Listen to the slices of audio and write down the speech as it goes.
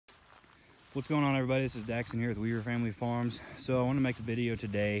What's going on, everybody? This is Daxon here with Weaver Family Farms. So I want to make a video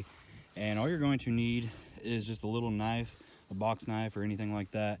today, and all you're going to need is just a little knife, a box knife or anything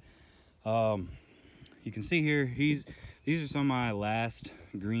like that. You can see here, these are some of my last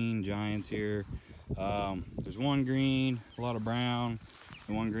green giants here. There's one green, a lot of brown,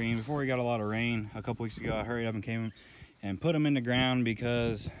 and one green. Before we got a lot of rain a couple weeks ago, I hurried up and came and put them in the ground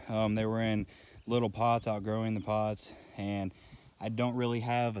because they were in little pots, outgrowing the pots, and I don't really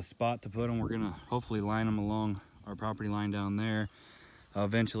have a spot to put them. We're gonna hopefully line them along our property line down there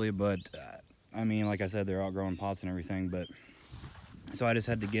eventually, but I mean, like I said, they're outgrowing pots and everything, but so I just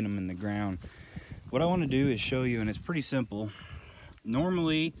had to get them in the ground. What I want to do is show you, and it's pretty simple.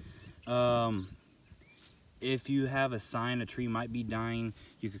 Normally, if you have a sign a tree might be dying,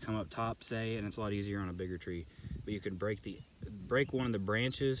 you could come up top, say, and it's a lot easier on a bigger tree, but you could break one of the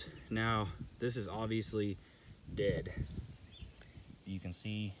branches. Now this is obviously dead. You can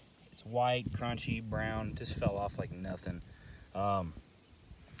see it's white, crunchy, brown, just fell off like nothing.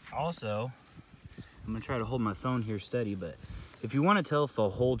 Also, I'm gonna try to hold my phone here steady, but if you want to tell if the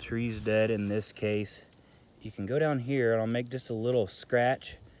whole tree's dead in this case, you can go down here and I'll make just a little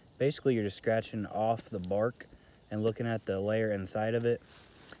scratch. Basically, you're just scratching off the bark and looking at the layer inside of it.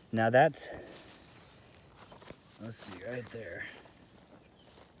 Now that's, let's see, right there.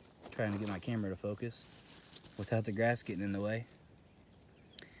 Trying to get my camera to focus without the grass getting in the way.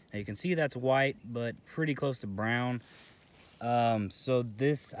 Now you can see that's white, but pretty close to brown. So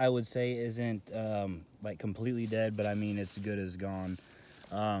this, I would say, isn't like completely dead, but I mean, it's good as gone.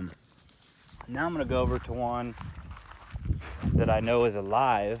 Now I'm gonna go over to one that I know is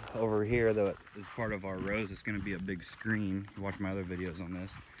alive over here, that is part of our rows. It's gonna be a big screen. You watch my other videos on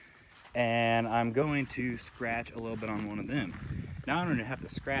this. And I'm going to scratch a little bit on one of them. Now I don't even have to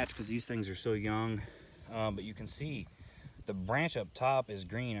scratch because these things are so young, but you can see the branch up top is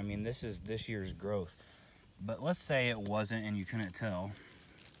green. I mean, this is this year's growth. But let's say it wasn't and you couldn't tell.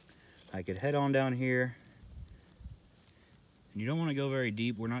 I could head on down here. And you don't want to go very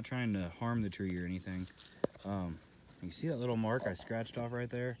deep. We're not trying to harm the tree or anything. You see that little mark I scratched off right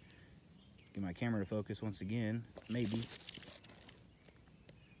there? Get my camera to focus once again, maybe.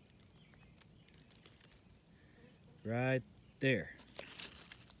 Right there.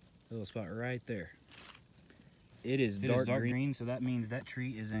 Little spot right there. It is dark green, so that means that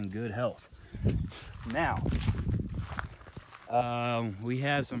tree is in good health. Now, we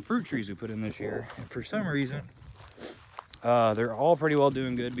have some fruit trees we put in this year, and for some reason, they're all pretty well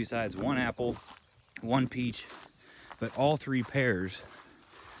doing good besides one apple, one peach, but all three pears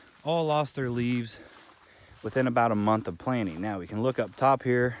all lost their leaves within about a month of planting. Now we can look up top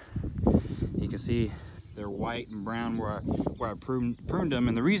here. You can see they're white and brown where I pruned them,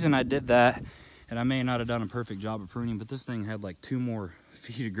 and the reason I did that, and I may not have done a perfect job of pruning, but this thing had like 2 more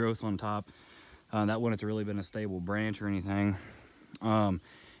feet of growth on top. That wouldn't have really been a stable branch or anything, and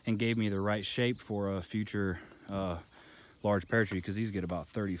gave me the right shape for a future large pear tree, because these get about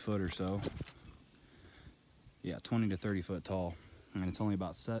 30 foot or so. Yeah, 20 to 30 foot tall, and it's only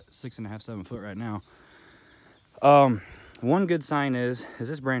about 6.5, 7 foot right now. One good sign is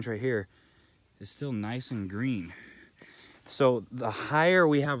this branch right here is still nice and green. So the higher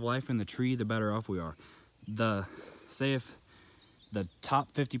we have life in the tree, the better off we are. Say if the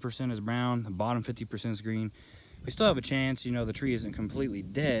top 50% is brown, the bottom 50% is green, we still have a chance. You know, the tree isn't completely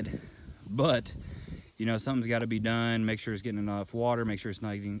dead, but you know, something's got to be done. Make sure it's getting enough water, make sure it's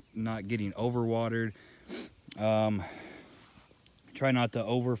not getting overwatered. Try not to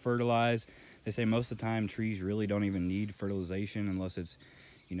over fertilize. They say most of the time trees really don't even need fertilization unless it's,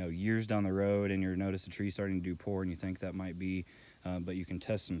 you know, years down the road and you notice the tree starting to do poor and you think that might be, but you can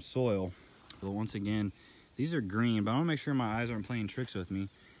test some soil. But once again, these are green, but I want to make sure my eyes aren't playing tricks with me.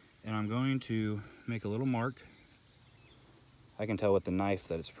 And I'm going to make a little mark. I can tell with the knife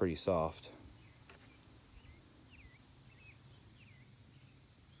that it's pretty soft.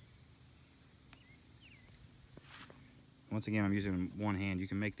 Once again, I'm using one hand. You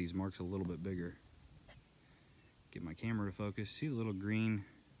can make these marks a little bit bigger. Get my camera to focus. See the little green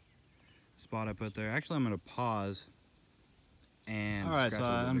spot I put there? Actually, I'm going to pause and all right, so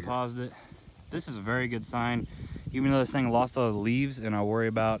I unpaused it. This is a very good sign, even though this thing lost all the leaves, and I worry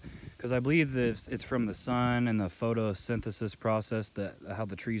about, because I believe that it's from the sun and the photosynthesis process, that how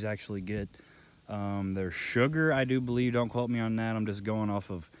the trees actually get their sugar, I do believe. Don't quote me on that. I'm just going off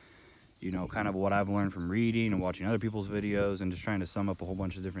of, you know, kind of what I've learned from reading and watching other people's videos and just trying to sum up a whole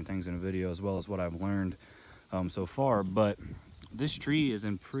bunch of different things in a video, as well as what I've learned so far. But this tree is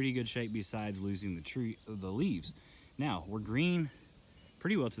in pretty good shape besides losing the leaves. Now, we're green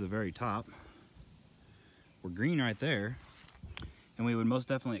pretty well to the very top. We're green right there. and we would most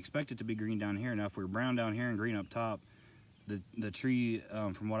definitely expect it to be green down here. Now if we're brown down here and green up top, the tree,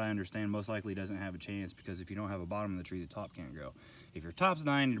 from what I understand, most likely doesn't have a chance, because if you don't have a bottom of the tree, the top can't grow. If your top's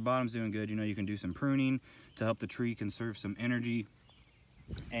dying and your bottom's doing good, you know, you can do some pruning to help the tree conserve some energy.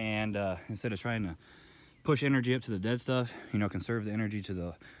 And instead of trying to push energy up to the dead stuff, you know, conserve the energy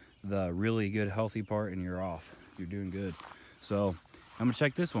to the really good healthy part, and you're off. You're doing good. So I'm gonna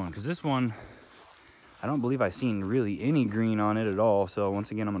check this one, because this one, I don't believe I've seen really any green on it at all. So once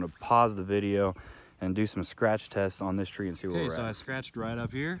again, I'm gonna pause the video and do some scratch tests on this tree and see where we're at. Okay, so I scratched right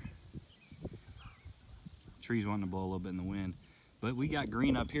up here. Tree's wanting to blow a little bit in the wind, but we got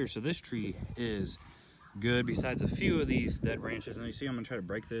green up here. So this tree is good, besides a few of these dead branches. Now you see, I'm gonna try to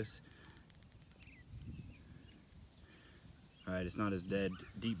break this. All right, it's not as dead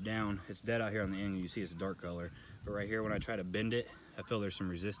deep down. It's dead out here on the end. You see it's dark color. But right here, when I try to bend it, I feel there's some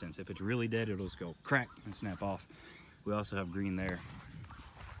resistance. If it's really dead, it'll just go crack and snap off. We also have green there.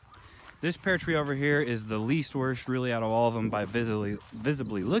 This pear tree over here is the least worst really out of all of them by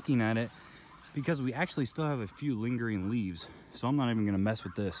visibly looking at it, because we actually still have a few lingering leaves. So I'm not even gonna mess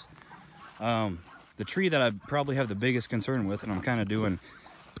with this. The tree that I probably have the biggest concern with, and I'm kind of doing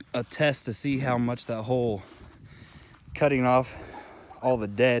a test to see how much that whole cutting off all the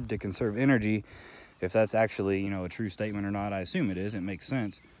dead to conserve energy, if that's actually, you know, a true statement or not. I assume it is, it makes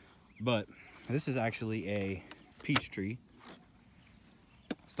sense. But this is actually a peach tree.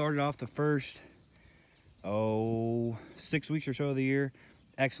 Started off the first 6 weeks or so of the year,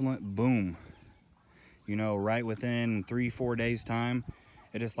 excellent, boom, you know, right within 3-4 days time,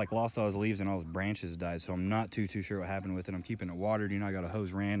 it just like lost all its leaves and all its branches died. So I'm not too sure what happened with it. I'm keeping it watered. You know, I got a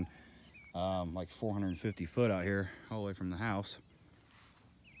hose ran like 450 foot out here all the way from the house,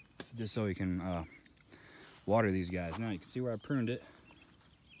 just so we can water these guys. Now you can see where I pruned it,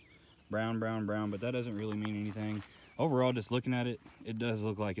 brown, but that doesn't really mean anything. Overall, just looking at it, it does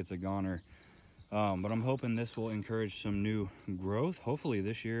look like it's a goner. But I'm hoping this will encourage some new growth. Hopefully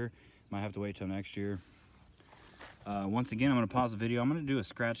this year. Might have to wait till next year. Once again, I'm going to pause the video. I'm going to do a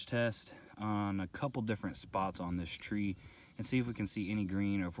scratch test on a couple different spots on this tree and see if we can see any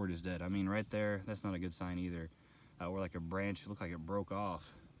green or if we're just dead. I mean, right there, that's not a good sign either. Where like a branch looked like it broke off.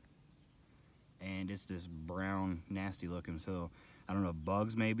 And it's this brown, nasty looking. So I don't know if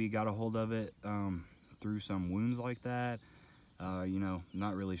bugs maybe got a hold of it through some wounds like that. You know,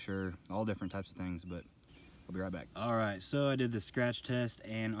 not really sure. All different types of things, but I'll be right back. All right, so I did the scratch test,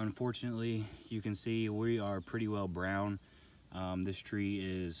 and unfortunately, you can see we are pretty well brown. This tree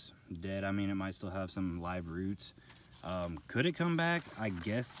is dead. I mean, it might still have some live roots. Could it come back? I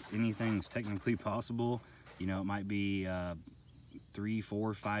guess anything's technically possible. You know, it might be 3,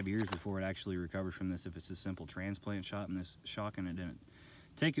 4, 5 years before it actually recovers from this, if it's a simple transplant shot and this shock and it didn't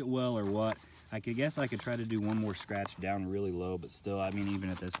take it well or what. I guess I could try to do one more scratch down really low, but still, I mean, even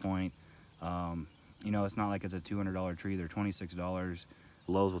at this point, you know, it's not like it's a $200 tree. They're $26.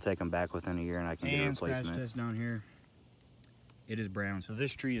 Lowe's will take them back within a year, and I can get a replacement. Scratch test down here. It is brown, so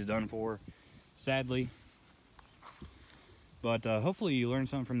this tree is done for, sadly. But hopefully you learned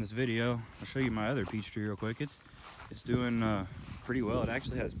something from this video. I'll show you my other peach tree real quick. It's doing pretty well. It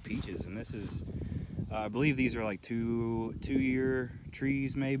actually has peaches, and this is, I believe these are like two-year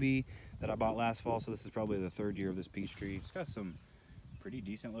trees maybe that I bought last fall. So this is probably the 3rd year of this peach tree. It's got some pretty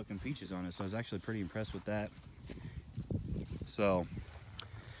decent looking peaches on it, so I was actually pretty impressed with that. So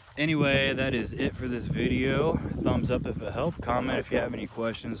anyway, that is it for this video. Thumbs up if it helped. Comment if you have any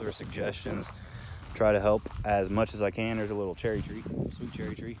questions or suggestions. Try to help as much as I can. There's a little cherry tree, sweet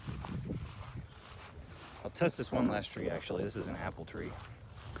cherry tree. I'll test this one last tree actually. This is an apple tree,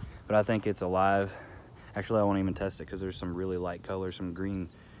 but I think it's alive. Actually, I won't even test it because there's some really light color, some green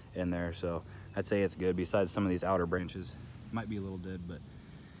in there, so I'd say it's good. Besides some of these outer branches, might be a little dead, but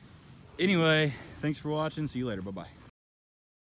anyway, thanks for watching. See you later. Bye bye.